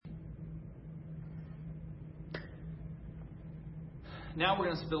now we're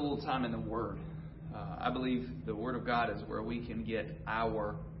going to spend a little time in the Word. I believe the Word of God is where we can get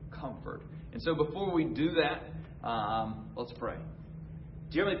our comfort. And so before we do that, let's pray.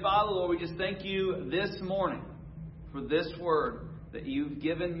 Dear Heavenly Father, Lord, we just thank you this morning for this Word that you've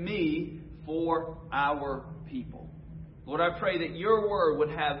given me for our people. Lord, I pray that your Word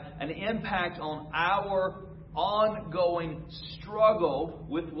would have an impact on our ongoing struggle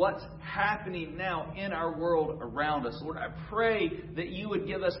with what's happening now in our world around us. Lord, I pray that you would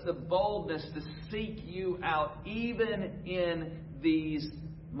give us the boldness to seek you out even in these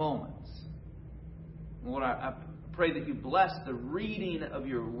moments. Lord, I pray that you bless the reading of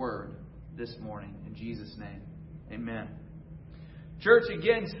your word this morning. In Jesus' name, amen. Church,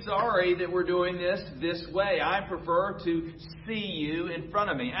 again, sorry that we're doing this way. I prefer to see you in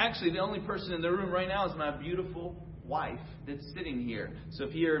front of me. Actually, the only person in the room right now is my beautiful wife that's sitting here. So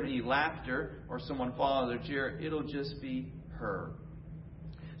if you hear any laughter or someone fall out of their chair, it'll just be her.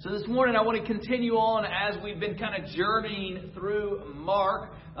 So this morning I want to continue on as we've been kind of journeying through Mark.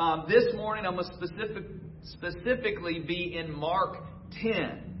 This morning I'm going to specifically be in Mark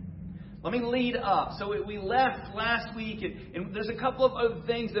 10. Let me lead up. So we left last week, and there's a couple of other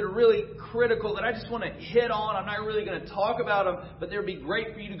things that are really critical that I just want to hit on. I'm not really going to talk about them, but they would be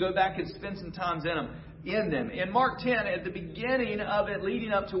great for you to go back and spend some time in them. In Mark 10, at the beginning of it,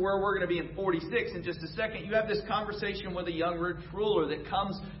 leading up to where we're going to be in 46 in just a second, you have this conversation with a young rich ruler that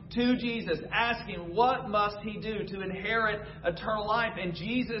comes to Jesus asking, what must he do to inherit eternal life? And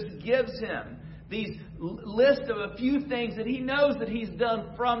Jesus gives him these list of a few things that he knows that he's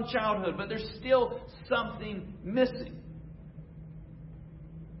done from childhood, but there's still something missing.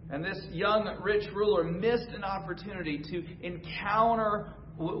 And this young rich ruler missed an opportunity to encounter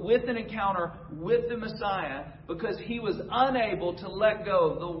with the Messiah because he was unable to let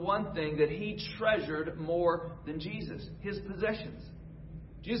go of the one thing that he treasured more than Jesus, his possessions.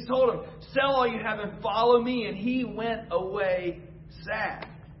 Jesus told him, sell all you have and follow me, and he went away sad.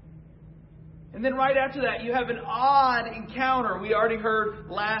 And then right after that, you have an odd encounter. We already heard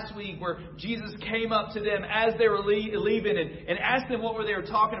last week where Jesus came up to them as they were leaving and asked them what they were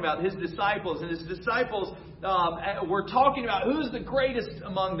talking about, his disciples. And his disciples were talking about who's the greatest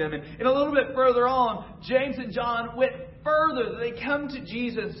among them. And a little bit further on, James and John went further. They come to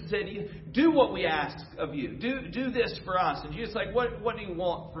Jesus and said, do what we ask of you. Do this for us. And Jesus is like, what do you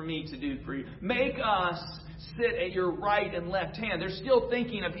want for me to do for you? Make us sit at your right and left hand. They're still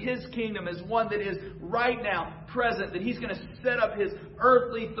thinking of his kingdom as one that is right now present, that he's going to set up his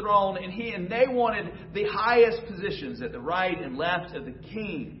earthly throne, and they wanted the highest positions at the right and left of the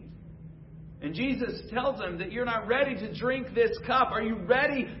king. And Jesus tells them that you're not ready to drink this cup. Are you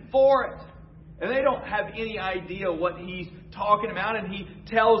ready for it? And they don't have any idea what he's talking about, and he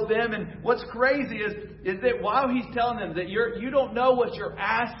tells them. And what's crazy is that while he's telling them that you don't know what you're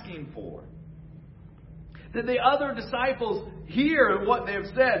asking for, that the other disciples hear what they've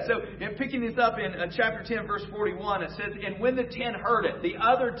said. So in picking this up in chapter 10, verse 41, it says, and when the 10 heard it, the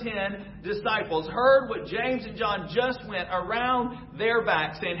other 10 disciples heard what James and John just went around their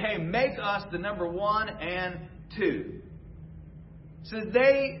back saying, hey, make us the number 1 and 2. So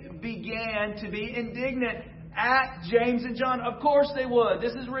they began to be indignant at James and John. Of course they would.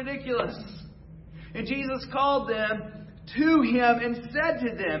 This is ridiculous. And Jesus called them to him and said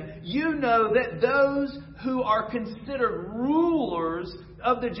to them, you know that those who are considered rulers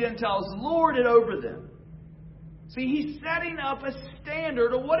of the Gentiles lord it over them. See, he's setting up a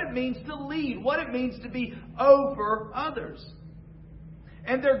standard of what it means to lead, what it means to be over others.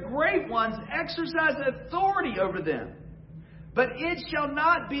 And their great ones exercise authority over them. But it shall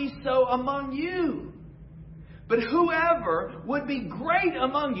not be so among you. But whoever would be great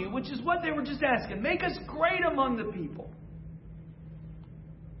among you, which is what they were just asking, make us great among the people.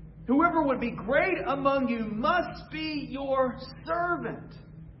 Whoever would be great among you must be your servant.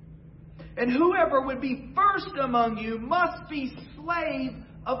 And whoever would be first among you must be slave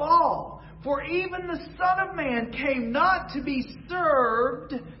of all. For even the Son of Man came not to be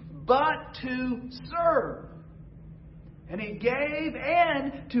served, but to serve. And he gave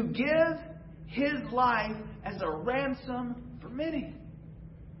and to give his life as a ransom for many.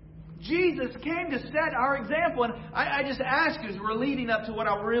 Jesus came to set our example. And I just ask you, as we're leading up to what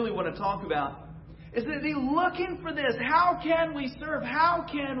I really want to talk about, is that they're looking for this. How can we serve? How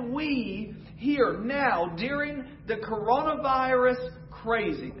can we here now during the coronavirus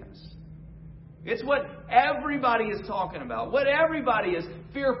craziness? It's what everybody is talking about, what everybody is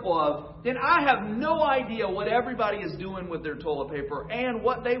fearful of. Then I have no idea what everybody is doing with their toilet paper and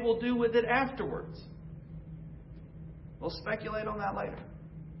what they will do with it afterwards. We'll speculate on that later.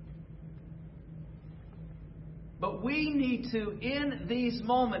 But we need to, in these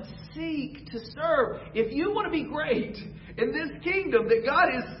moments, seek to serve. If you want to be great in this kingdom that God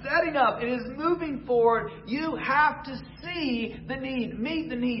is setting up and is moving forward, you have to see the need, meet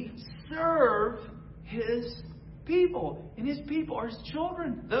the need, serve His people. And His people are His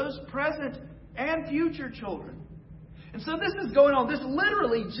children, those present and future children. And so this is going on. This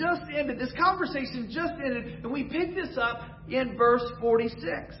literally just ended. This conversation just ended. And we pick this up in verse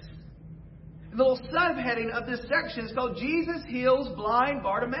 46. And the little subheading of this section is called Jesus Heals Blind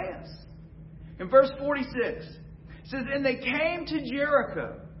Bartimaeus. In verse 46, it says, And they came to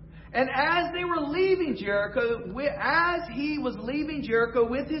Jericho. And as they were leaving Jericho, as He was leaving Jericho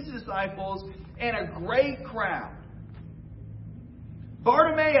with His disciples and a great crowd,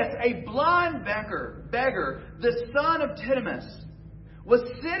 Bartimaeus, a blind beggar, the son of Timaeus, was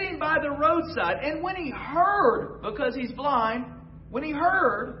sitting by the roadside. And when he heard, because he's blind, when he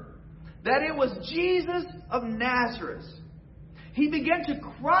heard that it was Jesus of Nazareth, he began to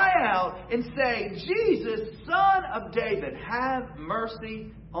cry out and say, Jesus, Son of David, have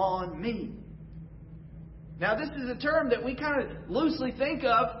mercy on me. Now, this is a term that we kind of loosely think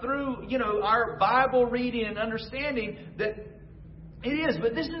of through, our Bible reading and understanding that it is,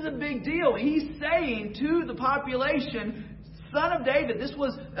 but this is a big deal. He's saying to the population, Son of David. This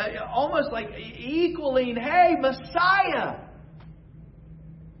was almost like equaling, hey, Messiah.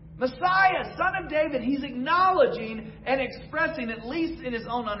 Messiah, Son of David. He's acknowledging and expressing, at least in his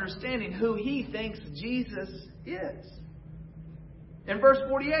own understanding, who he thinks Jesus is. In verse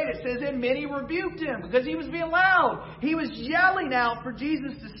 48 it says, And many rebuked him because he was being loud. He was yelling out for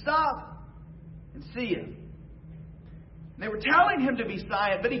Jesus to stop and see him. They were telling him to be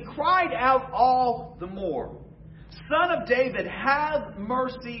silent, but he cried out all the more, Son of David, have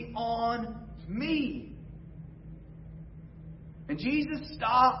mercy on me. And Jesus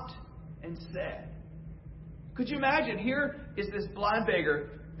stopped and said, could you imagine? Here is this blind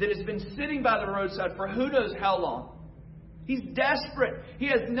beggar that has been sitting by the roadside for who knows how long. He's desperate. He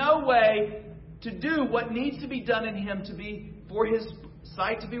has no way to do what needs to be done in him for his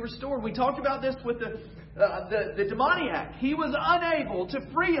sight to be restored. We talked about this with the demoniac. He was unable to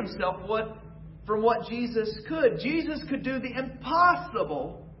free himself from what Jesus could. Jesus could do the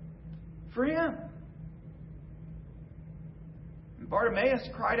impossible for him. And Bartimaeus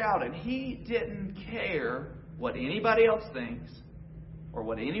cried out, and he didn't care what anybody else thinks or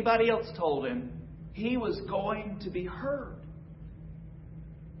what anybody else told him. He was going to be heard.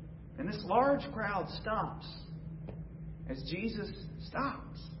 And this large crowd stops as Jesus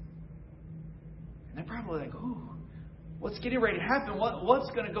stops. And they're probably like, ooh, what's getting ready to happen?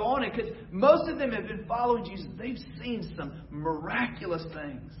 What's going to go on? Because most of them have been following Jesus. They've seen some miraculous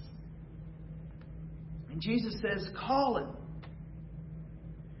things. And Jesus says, call him.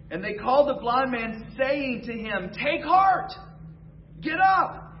 And they called the blind man, saying to him, take heart, get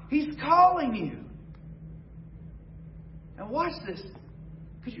up. He's calling you. Now watch this.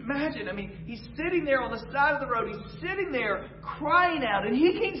 Could you imagine? He's sitting there on the side of the road. He's sitting there crying out. And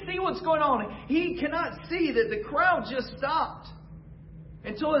he can't see what's going on. He cannot see that the crowd just stopped.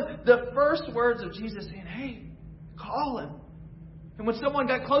 Until the first words of Jesus saying, hey, call him. And when someone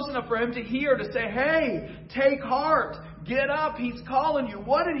got close enough for him to hear, to say, hey, take heart, get up, he's calling you.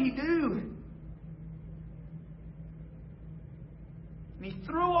 What did he do? And he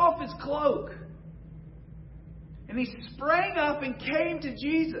threw off his cloak. And he sprang up and came to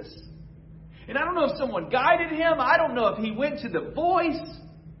Jesus. And I don't know if someone guided him. I don't know if he went to the voice.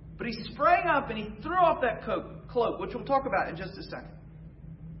 But he sprang up and he threw off that cloak, which we'll talk about in just a second.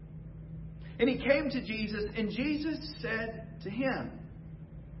 And he came to Jesus, and Jesus said to him,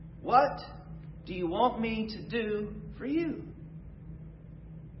 what do you want me to do for you?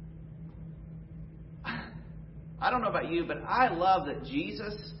 I don't know about you, but I love that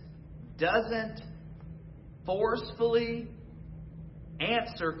Jesus doesn't forcefully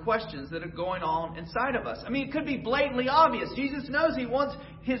answer questions that are going on inside of us. It could be blatantly obvious. Jesus knows he wants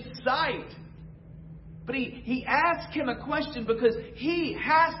his sight. But he asks him a question because he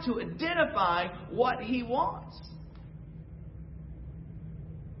has to identify what he wants.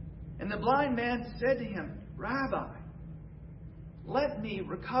 And the blind man said to him, Rabbi, let me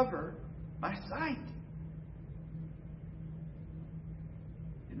recover my sight.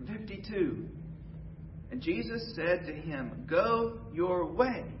 In 52, and Jesus said to him, go your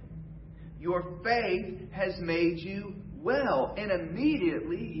way. Your faith has made you well. And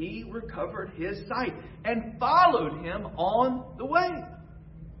immediately he recovered his sight and followed him on the way.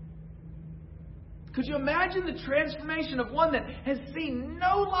 Could you imagine the transformation of one that has seen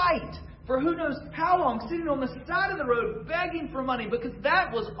no light for who knows how long, sitting on the side of the road begging for money, because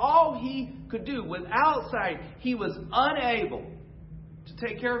that was all he could do. Without sight, he was unable to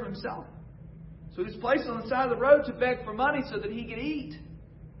take care of himself. So he was placed on the side of the road to beg for money so that he could eat.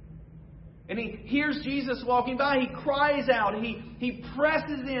 And he hears Jesus walking by. He cries out. He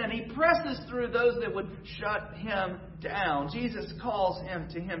presses in. He presses through those that would shut him down. Jesus calls him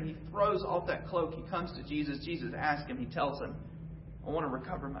to him. He throws off that cloak. He comes to Jesus. Jesus asks him. He tells him, I want to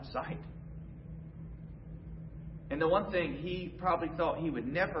recover my sight. And the one thing he probably thought he would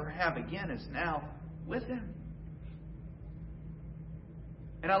never have again is now with him.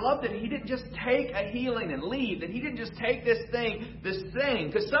 And I love that he didn't just take a healing and leave. That he didn't just take this thing.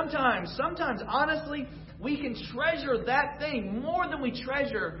 Because sometimes, honestly, we can treasure that thing more than we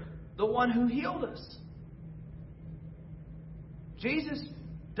treasure the one who healed us. Jesus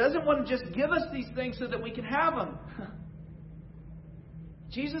doesn't want to just give us these things so that we can have them.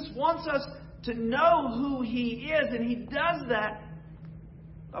 Jesus wants us to know who He is. And He does that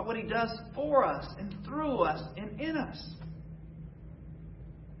by what He does for us and through us and in us.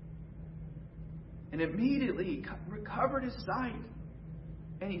 And immediately he recovered his sight.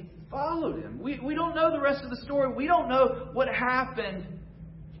 And he followed him. We don't know the rest of the story. We don't know what happened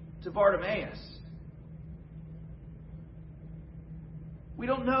to Bartimaeus. We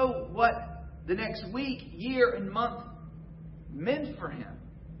don't know what the next week, year, and month meant for him.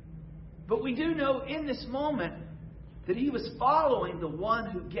 But we do know in this moment that he was following the one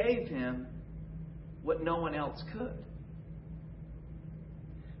who gave him what no one else could.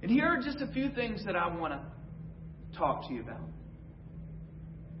 And here are just a few things that I want to talk to you about.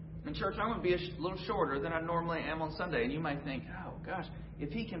 In church, I'm going to be a little shorter than I normally am on Sunday. And you might think, oh gosh, if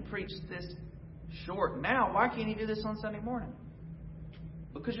he can preach this short now, why can't he do this on Sunday morning?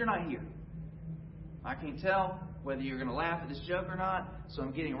 Because you're not here. I can't tell whether you're going to laugh at this joke or not, so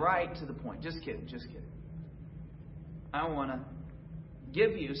I'm getting right to the point. Just kidding. I want to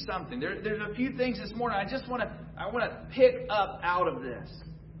give you something. There's a few things this morning I want to pick up out of this.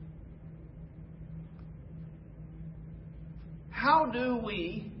 How do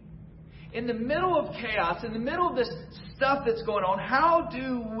we, in the middle of chaos, in the middle of this stuff that's going on, how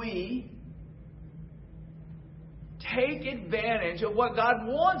do we take advantage of what God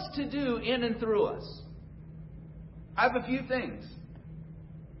wants to do in and through us? I have a few things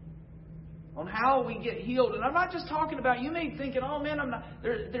on how we get healed. And I'm not just talking about, you may be thinking, oh man, I'm not,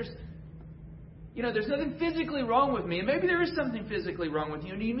 there's nothing physically wrong with me. And maybe there is something physically wrong with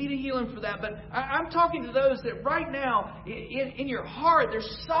you, and you need a healing for that. But I'm talking to those that right now, in your heart,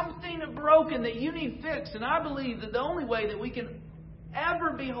 there's something broken that you need fixed. And I believe that the only way that we can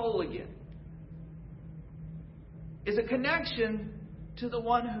ever be whole again is a connection to the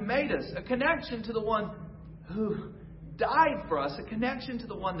one who made us, a connection to the one who died for us, a connection to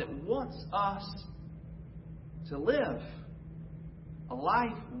the one that wants us to live a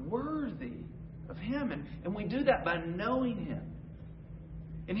life worthy of Him. And we do that by knowing Him.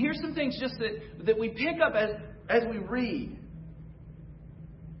 And here's some things just that we pick up as we read.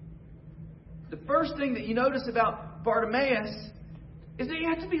 The first thing that you notice about Bartimaeus is that you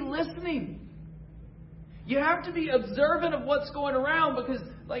have to be listening. You have to be observant of what's going around, because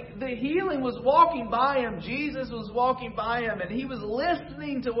the healing was walking by him. Jesus was walking by him, and he was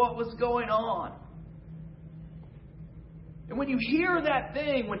listening to what was going on. And when you hear that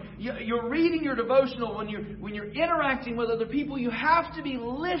thing, when you're reading your devotional, when you're interacting with other people, you have to be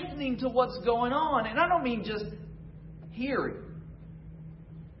listening to what's going on. And I don't mean just hearing.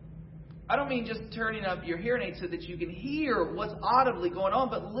 I don't mean just turning up your hearing aid so that you can hear what's audibly going on,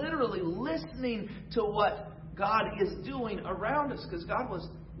 but literally listening to what God is doing around us, because God was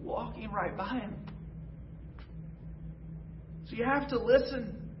walking right by him. So you have to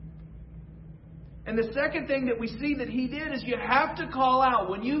listen. And the second thing that we see that he did is you have to call out.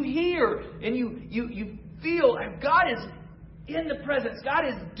 When you hear and you feel God is in the presence, God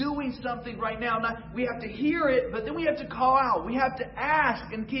is doing something right now. We have to hear it, but then we have to call out. We have to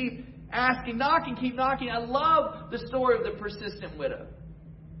ask and keep asking, knocking, keep knocking. I love the story of the persistent widow.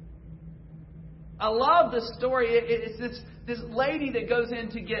 I love the story. It's this lady that goes in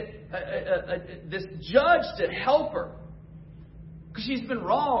to get this judge to help her, because she's been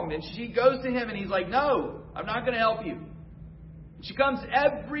wronged. And she goes to him and he's like, no, I'm not going to help you. And she comes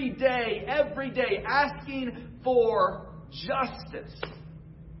every day, asking for justice.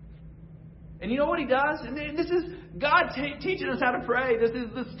 And you know what he does? And this is God teaching us how to pray. This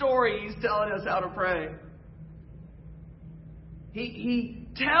is the story He's telling us how to pray. He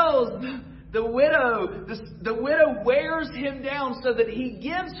tells the widow, the widow wears him down so that he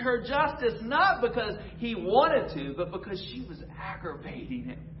gives her justice, not because he wanted to, but because she was aggravating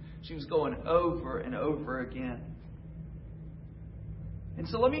him. She was going over and over again. And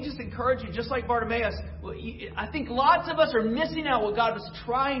so let me just encourage you, just like Bartimaeus, I think lots of us are missing out what God was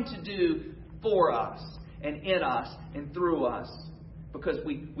trying to do for us and in us and through us. Because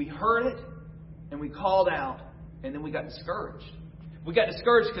we heard it and we called out and then we got discouraged. We got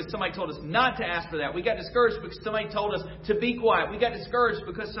discouraged because somebody told us not to ask for that. We got discouraged because somebody told us to be quiet. We got discouraged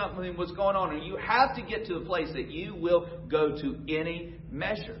because something was going on. And you have to get to the place that you will go to any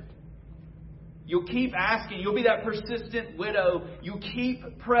measure. You'll keep asking. You'll be that persistent widow. You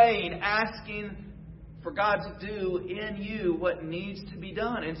keep praying, asking for God to do in you what needs to be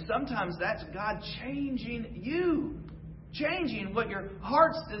done. And sometimes that's God changing you. Changing what your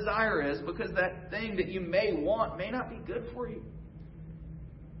heart's desire is, because that thing that you may want may not be good for you.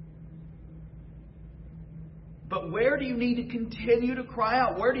 But where do you need to continue to cry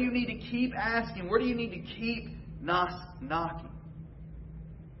out? Where do you need to keep asking? Where do you need to keep knocking?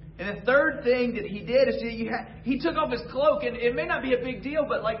 And the third thing that he did is he took off his cloak. And it may not be a big deal,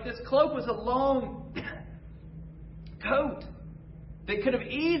 but like this cloak was a long coat that could have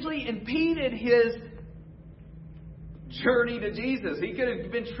easily impeded his journey to Jesus. He could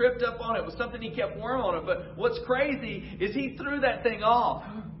have been tripped up on it. It was something he kept wearing on it. But what's crazy is he threw that thing off.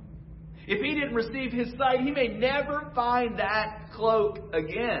 If he didn't receive his sight, he may never find that cloak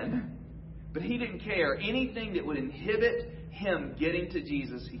again. But he didn't care. Anything that would inhibit him getting to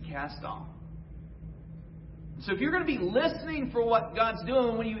Jesus, he cast off. So if you're going to be listening for what God's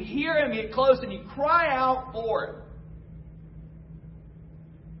doing, when you hear Him, get close and you cry out for it.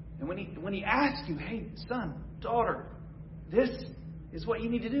 And when He asks you, hey, son, daughter, this is what you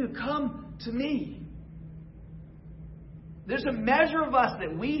need to do. Come to me. There's a measure of us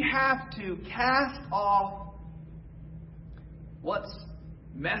that we have to cast off what's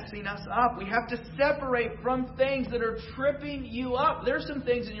messing us up. We have to separate from things that are tripping you up. There's some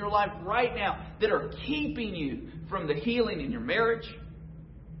things in your life right now that are keeping you from the healing in your marriage,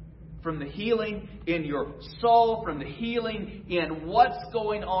 from the healing in your soul, from the healing in what's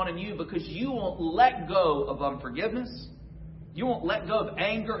going on in you, because you won't let go of unforgiveness. You won't let go of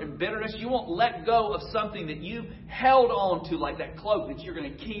anger and bitterness. You won't let go of something that you held on to, like that cloak that you're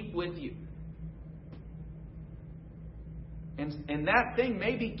going to keep with you. And that thing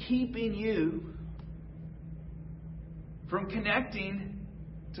may be keeping you from connecting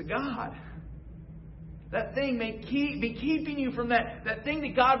to God. That thing may be keeping you from that thing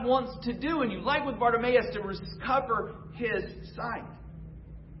that God wants to do in you, like with Bartimaeus, to recover his sight.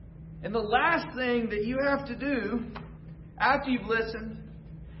 And the last thing that you have to do after you've listened,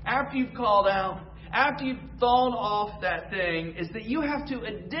 after you've called out, after you've thrown off that thing, is that you have to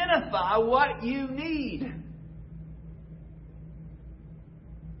identify what you need.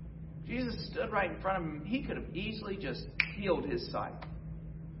 Jesus stood right in front of him. He could have easily just healed his sight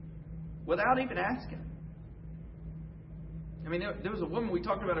without even asking. I mean, there was a woman we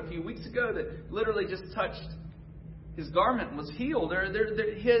talked about a few weeks ago that literally just touched his garment and was healed.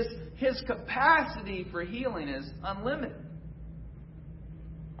 His capacity for healing is unlimited.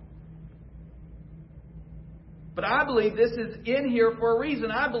 But I believe this is in here for a reason.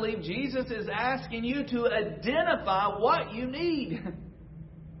 I believe Jesus is asking you to identify what you need.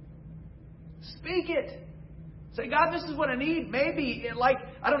 Speak it. Say, God, this is what I need. Maybe,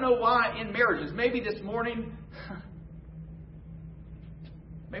 I don't know why in marriages. Maybe this morning,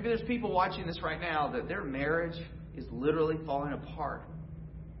 maybe there's people watching this right now that their marriage is literally falling apart.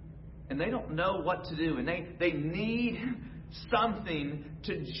 And they don't know what to do. And they need something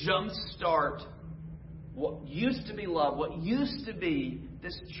to jumpstart what used to be love, what used to be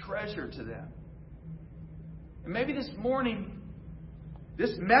this treasure to them. And maybe this morning,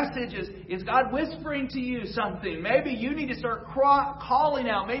 this message is God whispering to you something. Maybe you need to start calling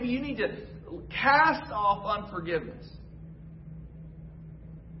out. Maybe you need to cast off unforgiveness.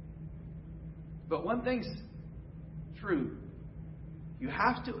 But one thing's true. You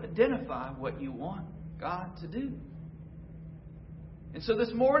have to identify what you want God to do. And so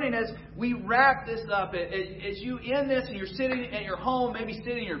this morning, as we wrap this up, as you end this and you're sitting at your home, maybe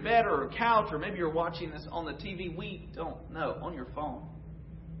sitting in your bed or a couch, or maybe you're watching this on the TV, we don't know, on your phone,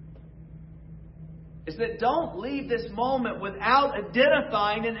 is that don't leave this moment without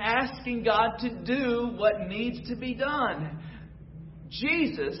identifying and asking God to do what needs to be done.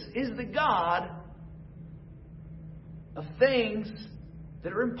 Jesus is the God of things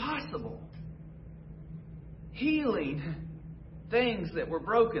that are impossible. Healing things that were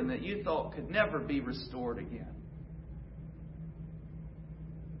broken that you thought could never be restored again.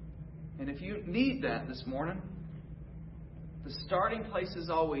 And if you need that this morning, the starting place is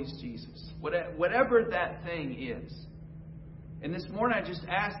always Jesus. Whatever that thing is. And this morning I just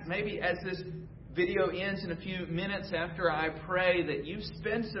ask, maybe as this video ends in a few minutes after I pray, that you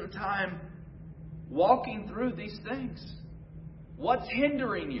spend some time walking through these things. What's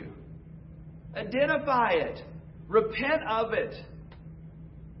hindering you? Identify it. Repent of it.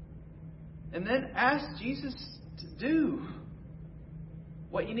 And then ask Jesus to do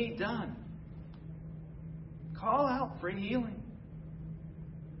what you need done. Call out for healing.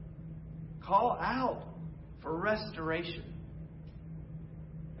 Call out for restoration.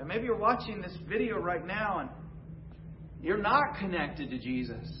 And maybe you're watching this video right now and you're not connected to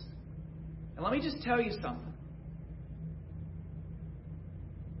Jesus. And let me just tell you something.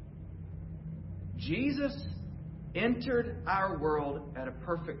 Jesus entered our world at a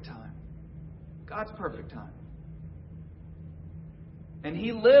perfect time. God's perfect time. And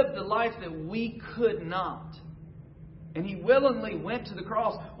He lived the life that we could not. And He willingly went to the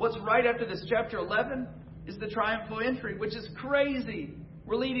cross. What's right after this, chapter 11, is the triumphal entry, which is crazy.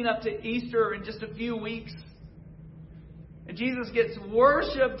 We're leading up to Easter in just a few weeks. And Jesus gets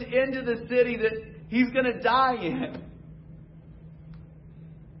worshipped into the city that He's going to die in.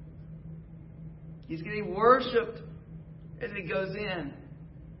 He's getting worshipped as He goes in.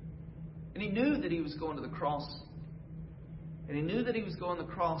 And He knew that He was going to the cross. And He knew that He was going to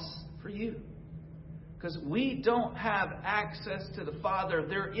the cross for you. Because we don't have access to the Father.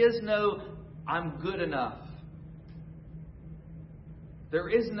 There is no, I'm good enough. There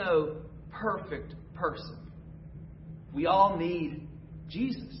is no perfect person. We all need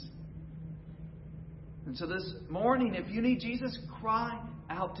Jesus. And so this morning, if you need Jesus, cry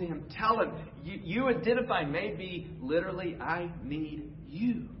out to Him. Tell Him. You identify, maybe literally, I need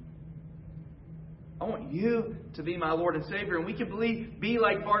you. I want you to be my Lord and Savior. And we can be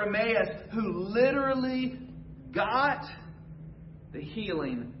like Bartimaeus, who literally got the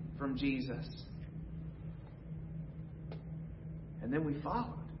healing from Jesus. And then we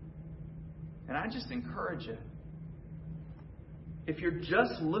followed. And I just encourage you, if you're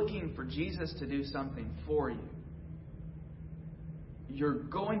just looking for Jesus to do something for you, you're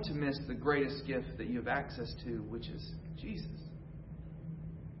going to miss the greatest gift that you have access to, which is Jesus.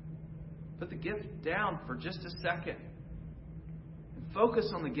 Put the gift down for just a second and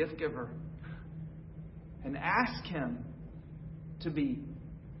focus on the gift giver and ask Him to be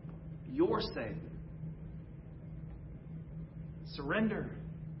your Savior. Surrender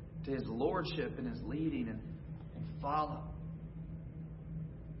to His lordship and His leading and follow.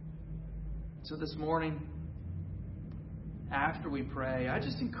 So this morning, after we pray, I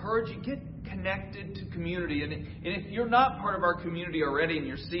just encourage you, get connected to community. And if you're not part of our community already and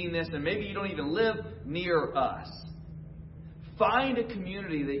you're seeing this, and maybe you don't even live near us, find a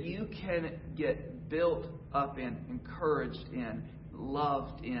community that you can get built up in, encouraged in,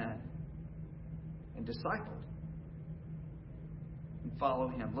 loved in, and discipled. And follow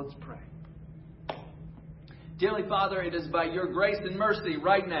Him. Let's pray. Dearly Father, it is by Your grace and mercy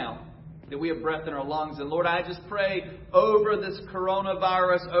right now that we have breath in our lungs. And Lord, I just pray over this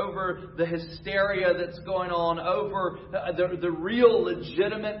coronavirus, over the hysteria that's going on, over the real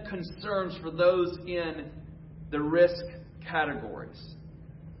legitimate concerns for those in the risk categories.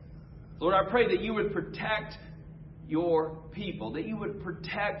 Lord, I pray that You would protect Your people, that You would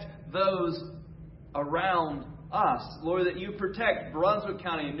protect those around us. Lord, that You protect Brunswick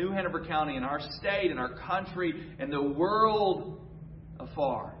County and New Hanover County and our state and our country and the world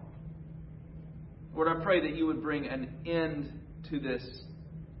afar. Lord, I pray that You would bring an end to this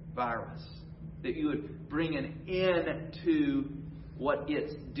virus. That You would bring an end to what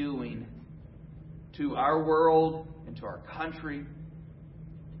it's doing to our world and to our country.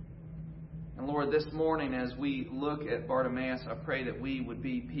 And Lord, this morning as we look at Bartimaeus, I pray that we would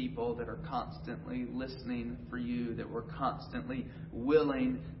be people that are constantly listening for You, that we're constantly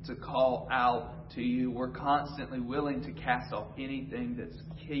willing to call out to You. We're constantly willing to cast off anything that's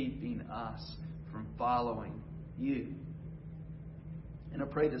keeping us from following You. And I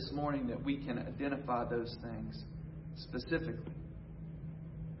pray this morning that we can identify those things specifically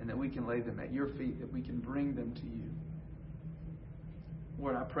and that we can lay them at Your feet, that we can bring them to You.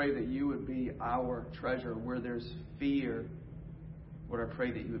 Lord, I pray that You would be our treasure. Where there's fear, Lord, I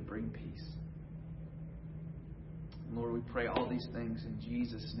pray that You would bring peace. And Lord, we pray all these things in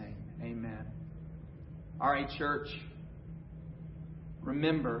Jesus' name. Amen. All right, church.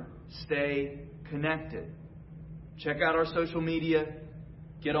 Remember, stay connected. Check out our social media.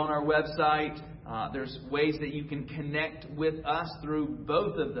 Get on our website. There's ways that you can connect with us through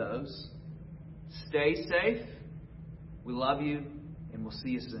both of those. Stay safe. We love you, and we'll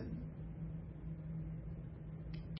see you soon.